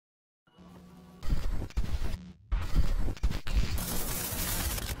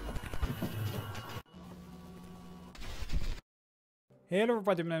Hello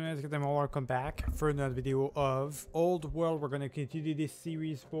everybody, my name is Misconduct and welcome back for another video of Old World. We're going to continue this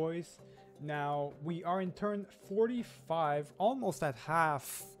series, boys. Now, we are in turn 45, almost at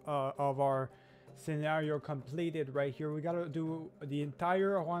half of our scenario completed right here. We got to do the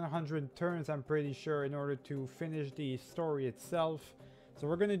entire 100 turns, I'm pretty sure, in order to finish the story itself. So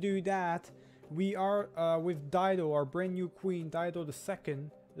we're going to do that. We are with Dido, our brand new queen, Dido the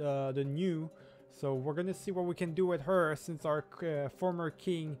second, the new. So we're gonna see what we can do with her since our former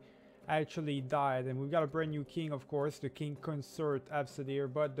king actually died, and we've got a brand new king, of course, the king consort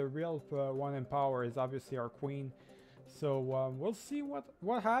Absidir, but the real one in power is obviously our queen. So we'll see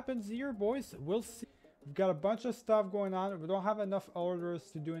what happens here, boys. We'll see. We've got a bunch of stuff going on. We don't have enough orders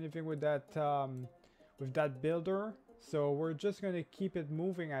to do anything with that builder, so we're just gonna keep it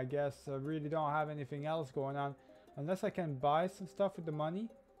moving, I guess. I really don't have anything else going on unless I can buy some stuff with the money.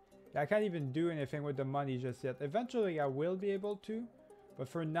 I can't even do anything with the money just yet. Eventually I will be able to, but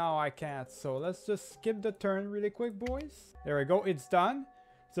for now I can't. So let's just skip the turn really quick, boys. There we go, it's done.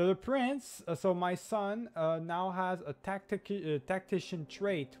 So the prince, so my son, now has a tactician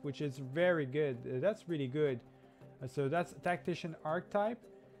trait, which is very good. That's really good. So that's a tactician archetype.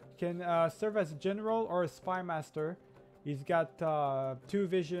 Can serve as a general or a spy master. He's got 2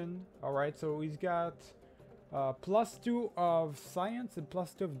 vision. Alright, so he's got +2 of science and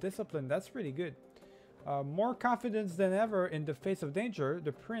 +2 of discipline. That's really good. More confidence than ever in the face of danger.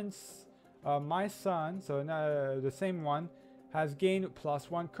 The prince, my son, so the same one, has gained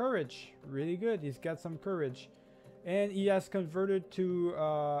 +1 courage. Really good. He's got some courage. And he has converted to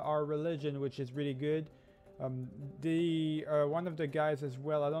our religion, which is really good. One of the guys as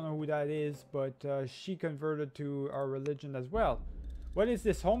well, I don't know who that is, but she converted to our religion as well. What is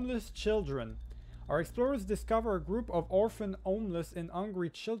this? Homeless children. Our explorers discover a group of orphan, homeless, and hungry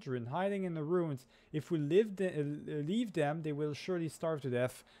children hiding in the ruins. If we leave them, they will surely starve to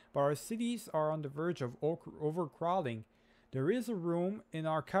death. But our cities are on the verge of overcrowding. There is a room in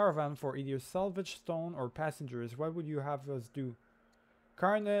our caravan for either salvage stone or passengers. What would you have us do?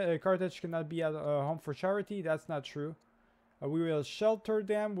 Carthage cannot be at a home for charity. That's not true. We will shelter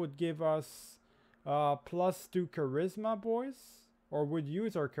them. Would give us +2 charisma, boys. Or would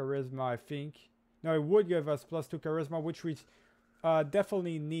use our charisma, I think. No, it would give us +2 charisma, which we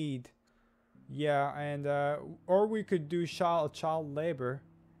definitely need. Yeah, and or we could do child labor,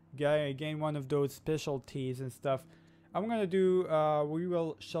 gain one of those specialties and stuff. I'm gonna do. We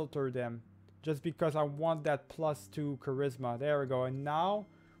will shelter them, just because I want that +2 charisma. There we go. And now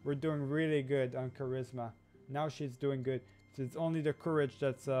we're doing really good on charisma. Now she's doing good. So it's only the courage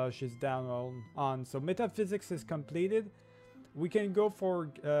that's she's down on. So metaphysics is completed. We can go for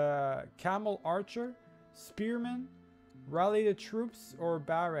camel archer, spearman, rally the troops, or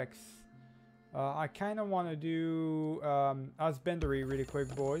barracks. I kind of want to do husbandry really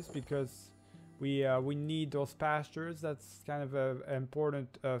quick, boys, because we need those pastures. That's kind of an important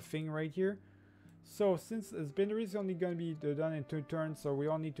thing right here. So since husbandry is only going to be done in 2 turns, so we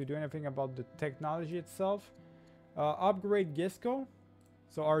don't need to do anything about the technology itself. Upgrade Gisco,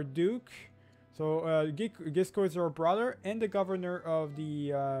 so our duke. So Gisco is our brother and the governor of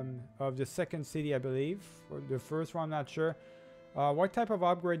the second city, I believe. Or the first one, I'm not sure. What type of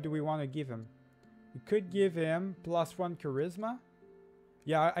upgrade do we want to give him? We could give him +1 charisma.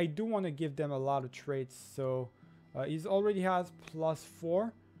 Yeah, I do want to give them a lot of traits. So he already has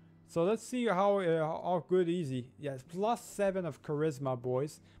 +4. So let's see how good easy. Yes, +7 of charisma,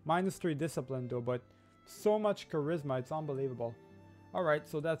 boys. -3 discipline though, but so much charisma, it's unbelievable. Alright,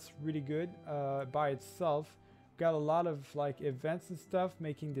 so that's really good by itself. Got a lot of like events and stuff,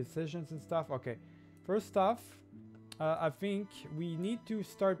 making decisions and stuff. Okay, first off, I think we need to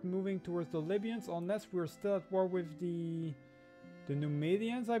start moving towards the Libyans, unless we're still at war with the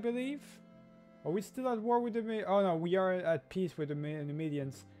Numidians, I believe. Are we still at war with the... Oh no, we are at peace with the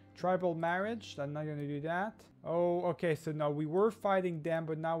Numidians. Tribal marriage, I'm not gonna do that. Oh, okay, so no, we were fighting them,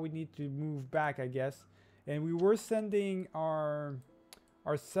 but now we need to move back, I guess. And we were sending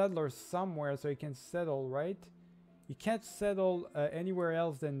our settlers somewhere so he can settle, right? He can't settle anywhere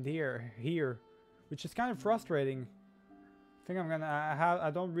else than here, which is kind of frustrating. I think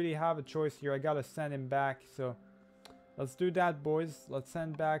I don't really have a choice here. I gotta send him back, so let's do that, boys. Let's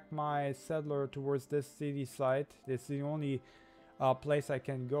send back my settler towards this city site. It's the only place I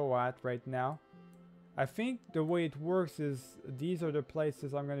can go at right now. I think the way it works is these are the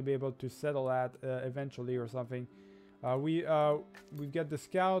places I'm gonna be able to settle at eventually or something. We've got the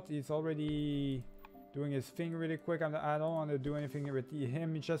scout. He's already doing his thing really quick. I don't want to do anything with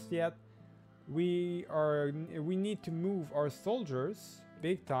him just yet. We need to move our soldiers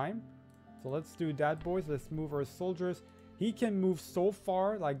big time. So let's do that, boys. Let's move our soldiers. He can move so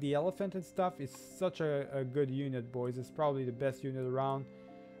far, like the elephant and stuff. It's such a good unit, boys. It's probably the best unit around.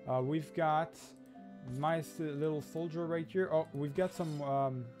 We've got my little soldier right here. Oh, we've got some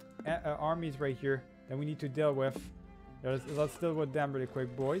armies right here that we need to deal with. Let's deal with them really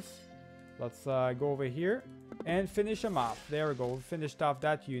quick, boys. Let's go over here and finish them off. There we go. We finished off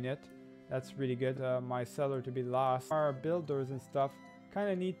that unit. That's really good. My settler to be lost. Our builders and stuff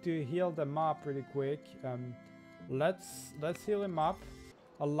kind of need to heal them up really quick. Let's heal him up.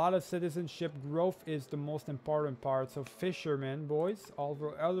 A lot of citizenship growth is the most important part. So fishermen, boys,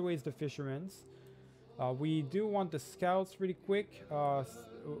 always the fishermen's. We do want the scouts really quick.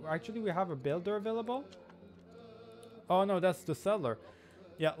 Actually, we have a builder available. Oh no, that's the settler.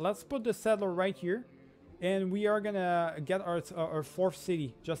 Yeah, let's put the settler right here. And we are gonna get our fourth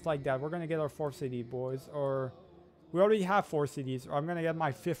city, just like that. We're gonna get our fourth city, boys. Or we already have 4 cities. I'm gonna get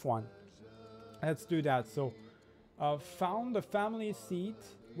my 5th one. Let's do that. So, found the family seat.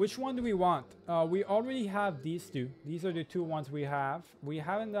 Which one do we want? We already have these 2. These are the 2 ones we have. We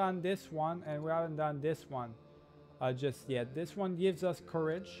haven't done this one, and we haven't done this one just yet. This one gives us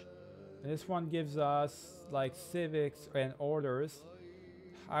courage. This one gives us like civics and orders.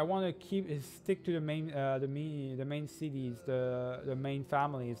 I want to stick to the main cities, the main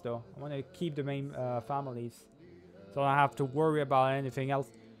families though. I want to keep the main families, so I don't have to worry about anything else.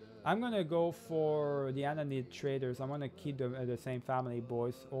 I'm gonna go for the Ananid traders. I want to keep the same family,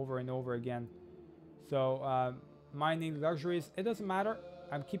 boys, over and over again. So mining luxuries, it doesn't matter.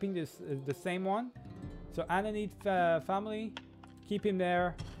 I'm keeping this the same one. So Ananid family, keep him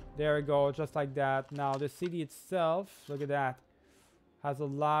there. There we go, just like that. Now the city itself, look at that, has a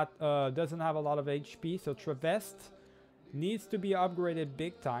lot, doesn't have a lot of HP. So Travest needs to be upgraded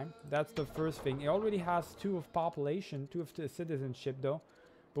big time. That's the first thing. It already has 2 of population, 2 of the citizenship though.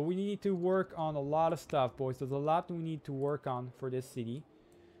 But we need to work on a lot of stuff, boys. There's a lot we need to work on for this city.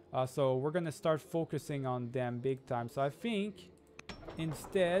 So we're gonna start focusing on them big time. So I think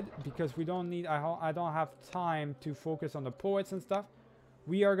instead, because we don't need, I don't have time to focus on the poets and stuff,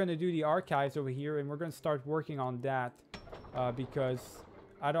 we are gonna do the archives over here, and we're gonna start working on that because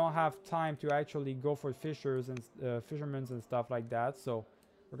I don't have time to actually go for fishermen and stuff like that. So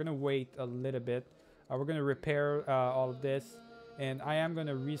we're gonna wait a little bit. We're gonna repair all of this. And I am going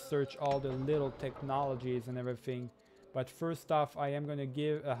to research all the little technologies and everything. But first off, I am going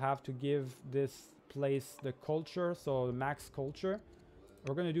to have to give this place the culture. So the max culture.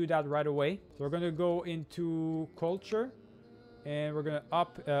 We're going to do that right away. So we're going to go into culture. And we're going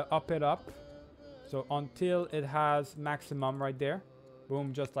to up it up. So until it has maximum right there.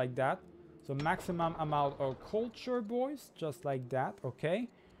 Boom, just like that. So maximum amount of culture, boys. Just like that. Okay.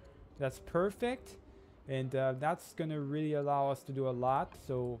 That's perfect. And that's gonna really allow us to do a lot.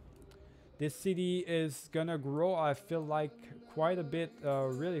 So this city is gonna grow, I feel like, quite a bit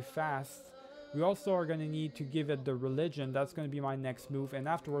really fast. We also are gonna need to give it the religion. That's gonna be my next move, and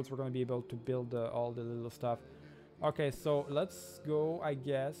afterwards we're gonna be able to build all the little stuff. Okay, so let's go, I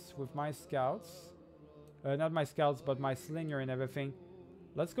guess, with my scouts. Not my scouts, but my slinger and everything.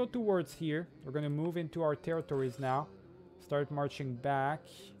 Let's go towards here. We're gonna move into our territories now. Start marching back.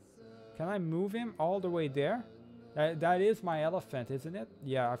 Can I move him all the way there? That is my elephant, isn't it?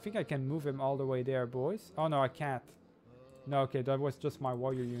 Yeah, I think I can move him all the way there, boys. Oh, no, I can't. No, okay, that was just my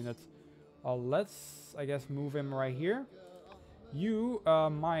warrior units. Let's, I guess, move him right here. You,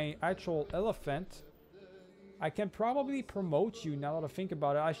 my actual elephant, I can probably promote you now that I think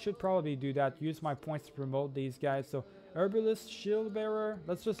about it. I should probably do that. Use my points to promote these guys. So, herbalist, shield bearer.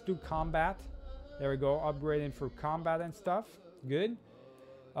 Let's just do combat. There we go. Upgrading for combat and stuff. Good.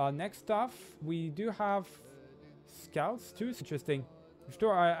 Next off, we do have scouts too. Interesting.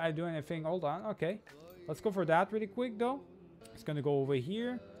 Before I do anything, hold on. Okay, let's go for that really quick though. It's gonna go over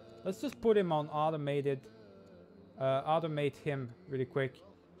here. Let's just put him on automated. Automate him really quick.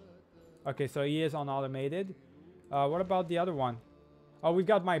 Okay, so he is on automated. What about the other one? Oh, we've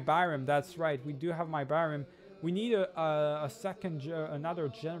got my Byram. That's right. We do have my Byram. We need another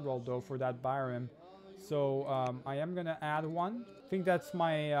general though for that Byram. So I am gonna add one. I think that's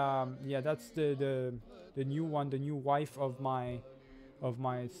my yeah, that's the new one, the new wife of my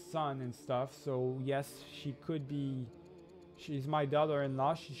son and stuff. So yes, she could be. She's my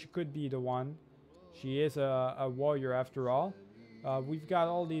daughter-in-law. She could be the one. She is a warrior after all. We've got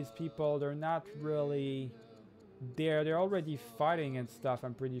all these people. They're not really there. They're already fighting and stuff,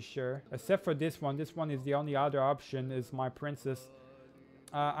 I'm pretty sure. Except for this one. This one is the only other option, is my princess.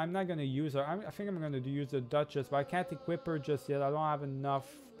 I'm not going to use her. I think I'm going to use the Duchess, but I can't equip her just yet. I don't have enough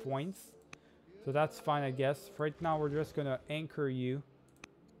points. So that's fine, I guess. For right now, we're just going to anchor you.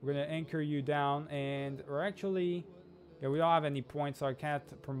 We're going to anchor you down, and we're actually Yeah, we don't have any points, so I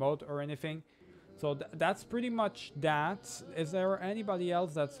can't promote or anything. So that's pretty much that. Is there anybody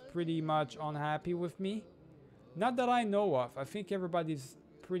else that's pretty much unhappy with me? Not that I know of. I think everybody's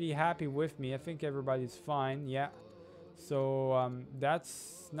pretty happy with me. I think everybody's fine, yeah. So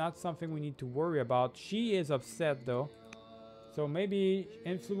that's not something we need to worry about. She is upset though. So maybe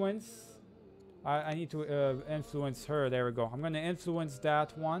influence. I need to influence her. There we go. I'm going to influence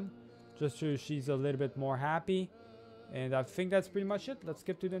that one. Just so she's a little bit more happy. And I think that's pretty much it. Let's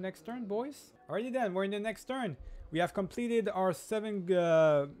skip to the next turn, boys. Alrighty then, we're in the next turn. We have completed our 7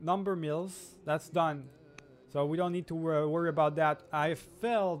 number mills. That's done. So we don't need to worry about that. I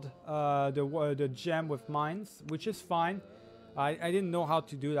failed the gem with mines, which is fine. I didn't know how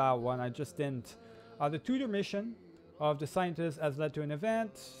to do that one. I just didn't. The tutor mission of the scientist has led to an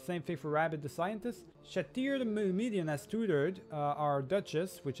event. Same thing for Rabbit the scientist. Shatir the median has tutored our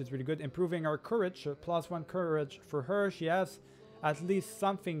Duchess, which is really good. Improving our courage. +1 courage for her. She has at least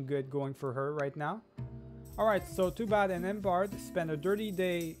something good going for her right now. Alright, so Too Bad and Embard spend a dirty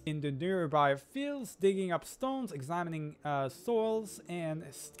day in the nearby fields, digging up stones, examining soils, and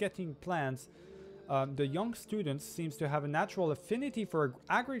sketching plans. The young student seems to have a natural affinity for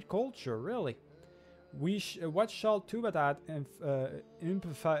agriculture, really. What shall Too Bad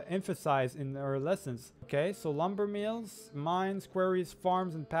emphasize in our lessons? Okay, so lumber mills, mines, quarries,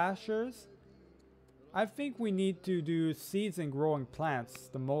 farms, and pastures. I think we need to do seeds and growing plants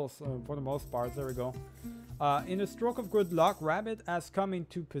for the most part. There we go. In a stroke of good luck, Rabbit has come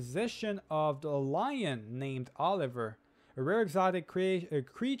into possession of the lion named Oliver. A rare exotic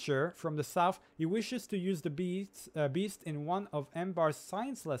creature from the south. He wishes to use the beast in one of Embar's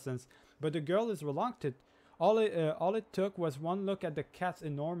science lessons, but the girl is reluctant. All it took was one look at the cat's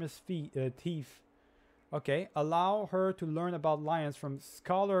enormous teeth. Okay, allow her to learn about lions from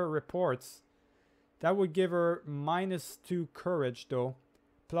scholar reports. That would give her -2 courage though.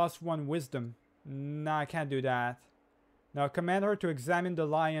 +1 wisdom. Nah, I can't do that. Now command her to examine the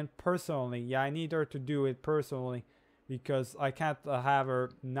lion personally. Yeah, I need her to do it personally. Because I can't have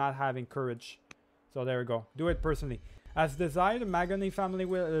her not having courage. So there we go. Do it personally. As desired, the Magony family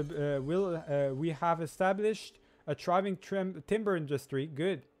we have established a thriving timber industry.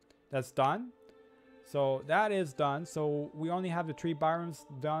 Good. That's done. So that is done. So we only have the 3 biomes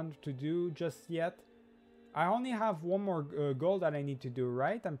done to do just yet. I only have one more goal that I need to do,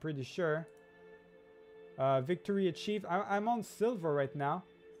 right? I'm pretty sure. Victory achieved. I'm on silver right now.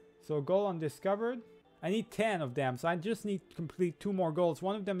 So goal undiscovered. I need 10 of them, so I just need to complete 2 more goals.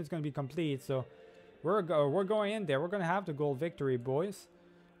 One of them is going to be complete, so we're going in there. We're going to have the gold victory, boys.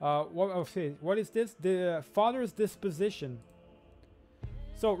 What is this? The father's disposition.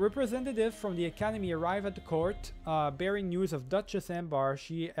 So, representatives from the academy arrive at the court, bearing news of Duchess Embar.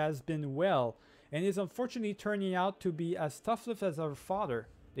 She has been well, and is unfortunately turning out to be as tough as her father,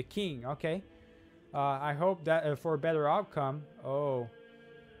 the king. Okay. I hope that for a better outcome. Oh.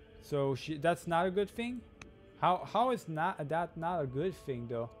 So that's not a good thing? How is that not a good thing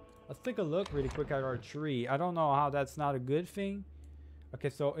though? Let's take a look really quick at our tree. I don't know how that's not a good thing.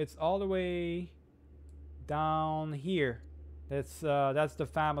 Okay, so it's all the way down here. That's the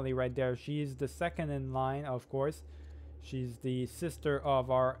family right there. She's the second in line, of course. She's the sister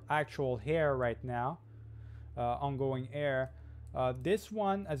of our actual heir right now. Ongoing heir. This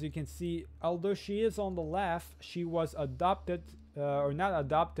one, as you can see, although she is on the left, she was adopted. Or not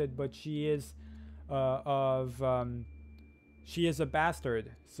adopted, but she is she is a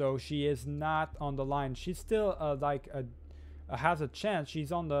bastard, so she is not on the line. She's still has a chance.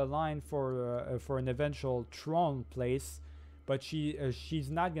 She's on the line for an eventual throne place, but she's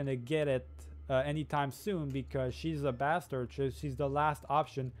not gonna get it anytime soon because she's a bastard. She's the last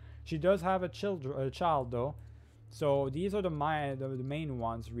option. She does have a child though, so these are the main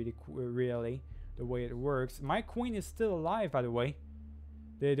ones really. The way it works. My queen is still alive, by the way.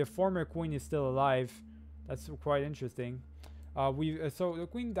 The former queen is still alive. That's quite interesting. So the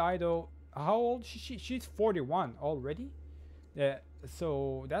queen died though. How old? She's 41 already.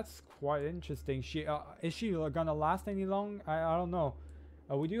 So that's quite interesting. Is she gonna last any long? I don't know.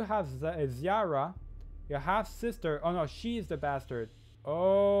 We do have Ziara, your half sister. Oh no, she is the bastard.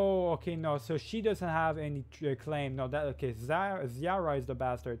 Oh, okay, no. So she doesn't have any claim. No, that okay. Ziara is the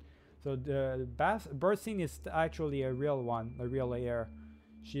bastard. So the Bursine is actually a real one, a real heir.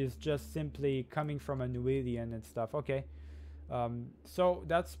 She is just simply coming from a Nuidian and stuff. Okay. So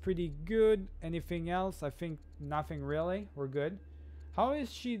that's pretty good. Anything else? I think nothing really. We're good. How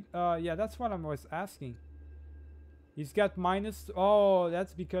is she? Yeah, that's what I was asking. He's got minus. Oh,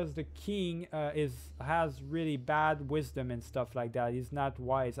 that's because the king has really bad wisdom and stuff like that. He's not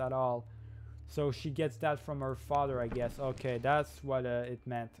wise at all. So she gets that from her father, I guess. Okay, that's what it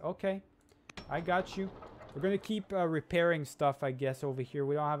meant. Okay, I got you. We're gonna keep repairing stuff, I guess, over here.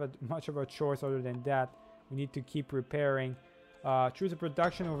 We don't have much of a choice other than that. We need to keep repairing. Choose a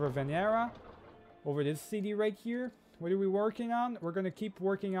production over Venera. Over this city right here. What are we working on? We're gonna keep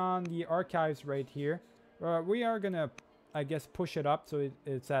working on the archives right here. We are gonna, I guess, push it up so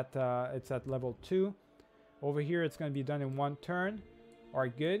it's at level 2. Over here, it's gonna be done in 1 turn.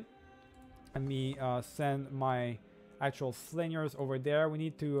 Alright, good. Let me send my actual slingers over there. We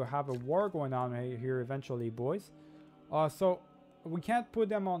need to have a war going on right here eventually, boys. So we can't put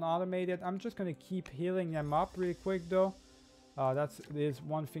them on automated. I'm just gonna keep healing them up really quick though. That is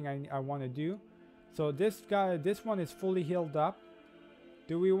one thing I want to do. So this one is fully healed up.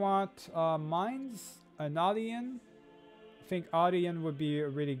 Do we want mines? An Audion? I think Audion would be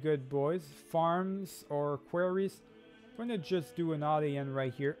really good, boys. Farms or quarries. I'm gonna just do an Audion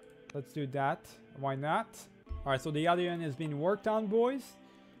right here. Let's do that. Why not? Alright, so the Audion is being worked on, boys.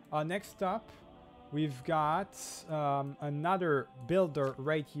 Next up, we've got another builder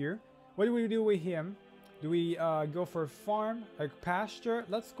right here. What do we do with him? Do we go for a farm, a pasture?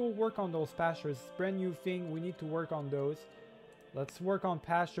 Let's go work on those pastures. Brand new thing. We need to work on those. Let's work on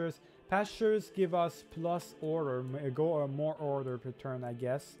pastures. Pastures give us plus order, more order per turn, I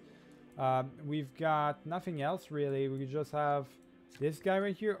guess. We've got nothing else really. We just have this guy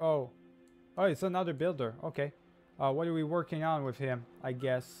right here. Oh, it's another builder. Okay. What are we working on with him? I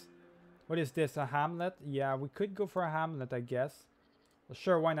guess. What is this? A hamlet? Yeah, we could go for a hamlet, I guess. Well,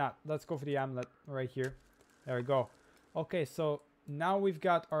 sure, why not? Let's go for the hamlet right here. There we go. Okay, so now we've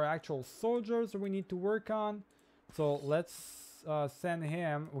got our actual soldiers that we need to work on. So let's send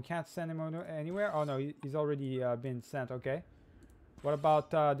him. We can't send him anywhere. Oh no, he's already been sent. Okay. What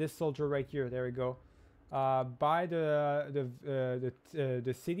about this soldier right here? There we go. Buy the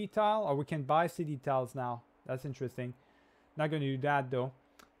city tile, or we can buy city tiles now. That's interesting. Not going to do that though.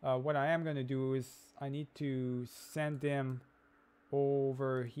 What I am going to do is I need to send him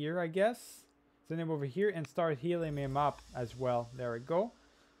over here, I guess. Send him over here and start healing him up as well. There we go.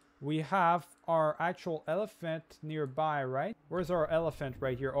 We have our actual elephant nearby, right? Where's our elephant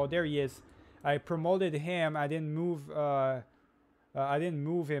right here? Oh, there he is. I promoted him. I didn't move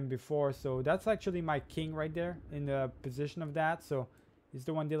him before, so that's actually my king right there in the position of that. So he's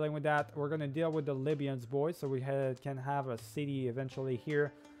the one dealing with that. We're gonna deal with the Libyans, boys, so we can have a city eventually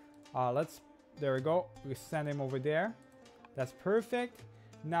here. There we go. We send him over there. That's perfect.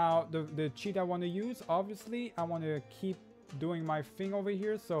 Now the cheat I want to use, obviously I want to keep doing my thing over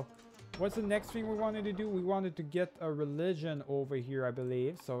here. So what's the next thing we wanted to do? We wanted to get a religion over here, I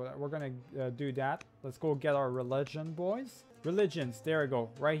believe. So we're gonna do that. Let's go get our religion, boys. Religions, there we go,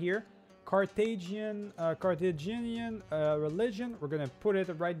 right here. Carthaginian religion. We're gonna put it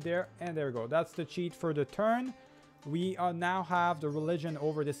right there, and there we go. That's the cheat for the turn. We now have the religion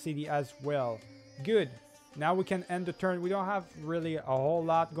over the city as well. Good. Now we can end the turn. We don't have really a whole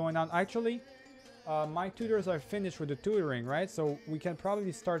lot going on. Actually, my tutors are finished with the tutoring, right? So we can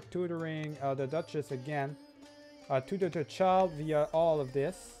probably start tutoring the Duchess again. Tutor the child via all of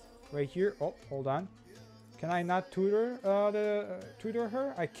this right here. Oh, hold on. Can I not tutor tutor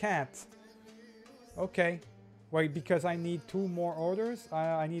her? I can't. Okay. Wait, because I need 2 more orders?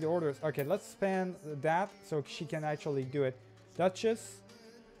 I need orders. Okay, let's spend that so she can actually do it. Duchess.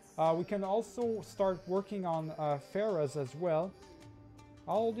 We can also start working on Farah's as well.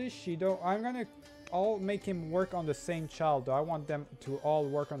 How old is she though? I'll make him work on the same child though. I want them to all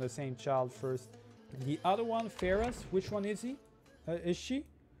work on the same child first. The other one, Farah's, which one is he? Is she?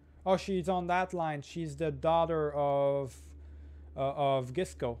 Oh, she's on that line. She's the daughter of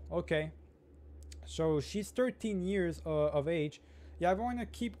Gisco. Okay. So she's 13 years of age. Yeah, I want to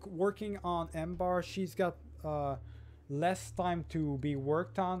keep working on Embar. She's got less time to be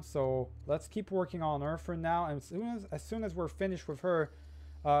worked on, so let's keep working on her for now. And as soon as we're finished with her,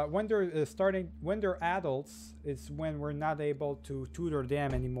 when they're adults, it's when we're not able to tutor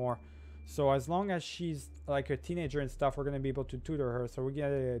them anymore. So as long as she's like a teenager and stuff, we're gonna be able to tutor her. So we're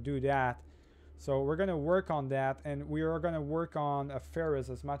gonna do that. So we're gonna work on that, and we are gonna work on Ferris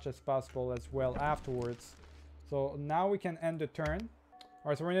as much as possible as well afterwards. So now we can end the turn. All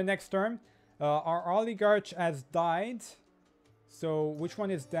right, so we're in the next turn. Our oligarch has died. So which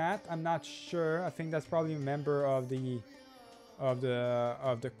one is that? I'm not sure. I think that's probably a member of the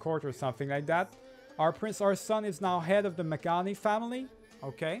court or something like that. Our son is now head of the Magani family.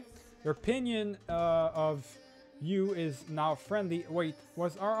 Okay. Their opinion of you is now friendly. Wait,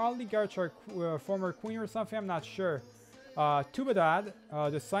 was our oligarch our former queen or something? I'm not sure. Tubadad,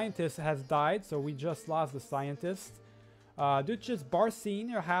 the scientist, has died, so we just lost the scientist. Duchess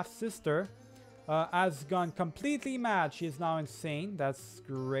Barsine, your half-sister, has gone completely mad. She is now insane. That's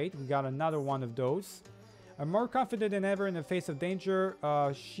great. We got another one of those. More confident than ever in the face of danger.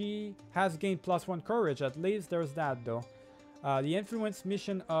 She has gained +1 courage. At least there's that, though. The influence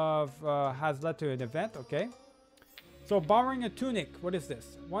mission of has led to an event. Okay. So, borrowing a tunic. What is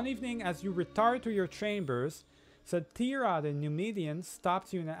this? One evening, as you retire to your chambers, Satira, the Numidian,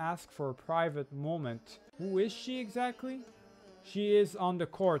 stops you and asks for a private moment. Who is she exactly? She is on the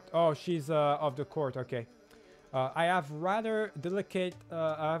court. Oh, she's of the court. Okay. I have a rather delicate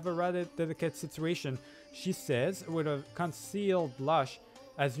situation, she says, with a concealed blush.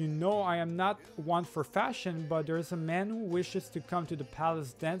 As you know, I am not one for fashion, but there is a man who wishes to come to the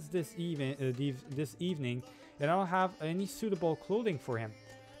palace dance this evening, and I don't have any suitable clothing for him.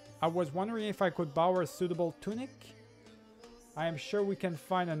 I was wondering if I could borrow a suitable tunic. I am sure we can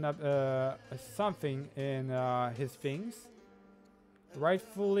find something in his things.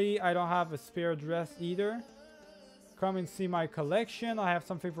 Rightfully, I don't have a spare dress either. Come and see my collection. I have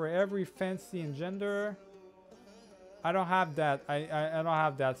something for every fancy and gender. I don't have that. I don't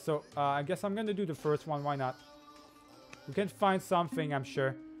have that. So I guess I'm gonna do the first one. Why not? We can find something, I'm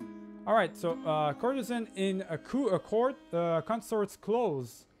sure. All right. So courtesan in a court consort's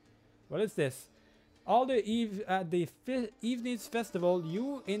clothes. What is this? All the at the evening's festival,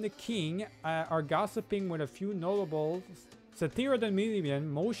 you and the king are gossiping with a few notables. Satira the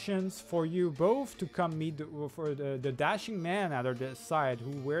Libyan motions for you both to come meet the dashing man at her side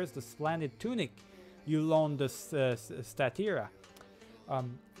who wears the splendid tunic you loaned the Statira.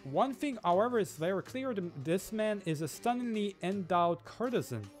 One thing, however, is very clear. This man is a stunningly endowed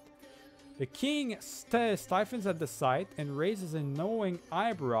courtesan. The king stifles at the sight and raises a knowing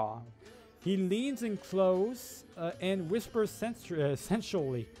eyebrow. He leans in close and whispers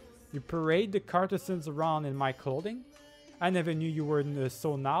sensually. You parade the courtesans around in my clothing? I never knew you were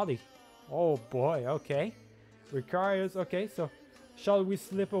so naughty. Oh boy, okay. Requires, okay, so shall we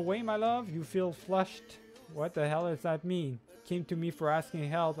slip away, my love? You feel flushed. What the hell does that mean? Came to me for asking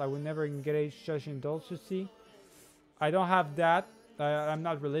help. I would never engage such indulgency. I don't have that. I'm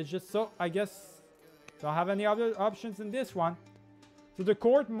not religious, so I guess don't have any other options in this one. So the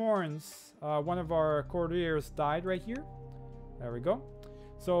court mourns. One of our courtiers died right here. There we go.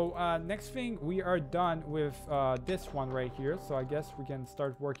 So next thing, we are done with this one right here. So I guess we can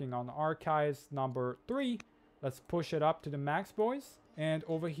start working on archives number 3. Let's push it up to the max, boys. And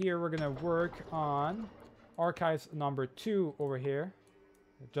over here, we're going to work on archives number 2 over here.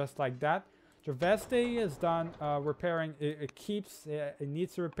 Just like that. Traveste is done repairing. It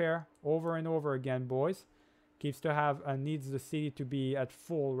needs to repair over and over again, boys. Keeps to have, needs the city to be at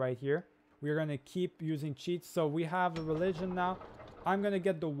full right here. We're going to keep using cheats. So we have a religion now. I'm going to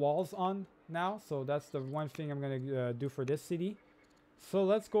get the walls on now. So that's the one thing I'm going to do for this city. So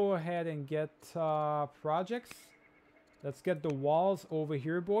let's go ahead and get projects. Let's get the walls over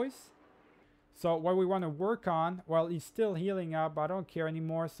here, boys. So what we want to work on, well, he's still healing up, but I don't care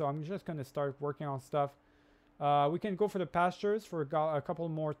anymore. So I'm just going to start working on stuff. We can go for the pastures for a couple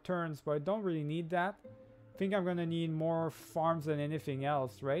more turns, but I don't really need that. I think I'm going to need more farms than anything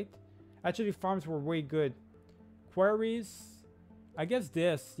else, right? Actually, farms were way good. Quarries, I guess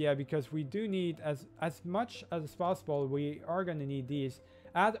this, yeah, because we do need as much as possible. We are going to need these.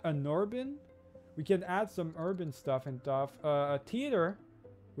 Add an urban. We can add some urban stuff and stuff. A theater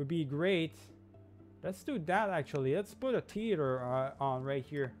would be great. Let's do that, actually. Let's put a theater on right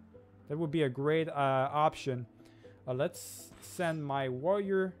here. That would be a great option. Let's send my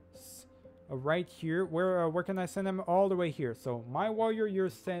warriors right here. Where can I send them? All the way here. So my warrior,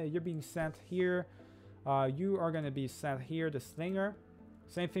 you're being sent here. You are going to be sent here, the slinger.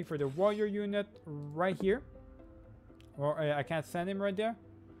 Same thing for the warrior unit right here. Or I can't send him right there.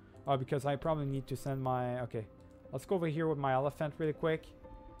 Because I probably need to send my... Okay, let's go over here with my elephant really quick.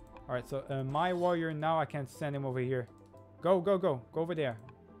 Alright, so my warrior now, I can send him over here. Go, go, go. Go over there.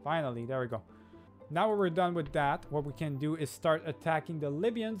 Finally, there we go. Now we're done with that. What we can do is start attacking the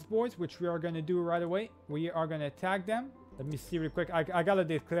Libyans, boys, which we are going to do right away. We are going to attack them. Let me see real quick. I got to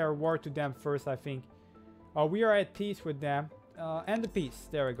declare war to them first, I think. We are at peace with them. End the peace.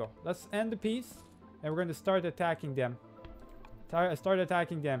 There we go. Let's end the peace. And we're going to start attacking them. Start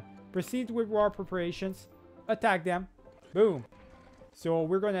attacking them. Proceed with war preparations. Attack them. Boom. So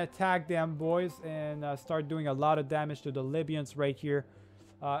we're going to attack them, boys, and start doing a lot of damage to the Libyans right here.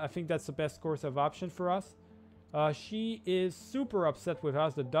 I think that's the best course of option for us. She is super upset with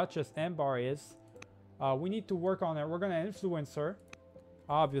us. The Duchess Embar is. We need to work on her. We're going to influence her,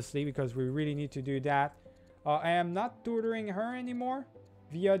 obviously, because we really need to do that. I am not tutoring her anymore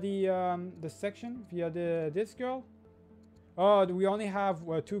via the section, via this girl. Oh, we only have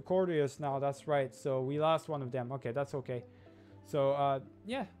 2 courtiers now. That's right. So we lost one of them. Okay, that's okay. So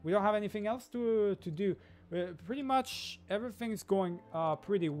yeah, we don't have anything else to do. Pretty much everything's going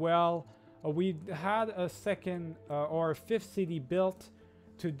pretty well. We had a second or a 5th city built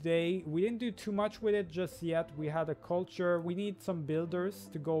today. We didn't do too much with it just yet. We had a culture. We need some builders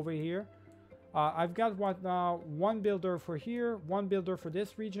to go over here. I've got one builder for here, one builder for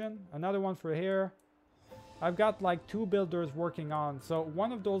this region, another one for here. I've got like 2 builders working on. So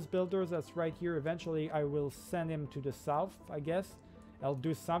one of those builders that's right here, eventually I will send him to the south, I guess. I'll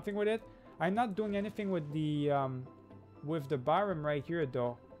do something with it. I'm not doing anything with the biome right here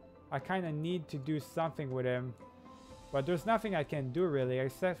though. I kind of need to do something with him. But there's nothing I can do really,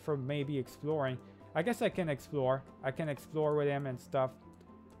 except for maybe exploring. I guess I can explore. I can explore with him and stuff.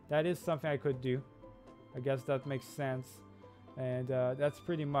 That is something I could do. I guess that makes sense. And that's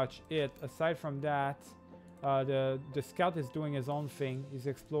pretty much it. Aside from that, the scout is doing his own thing. He's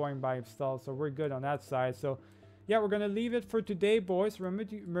exploring by himself, so we're good on that side. So yeah, we're gonna leave it for today, boys. Remember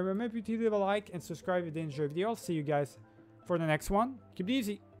to leave a like and subscribe if you did enjoy the video. I'll see you guys for the next one. Keep it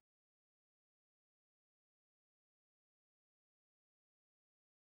easy.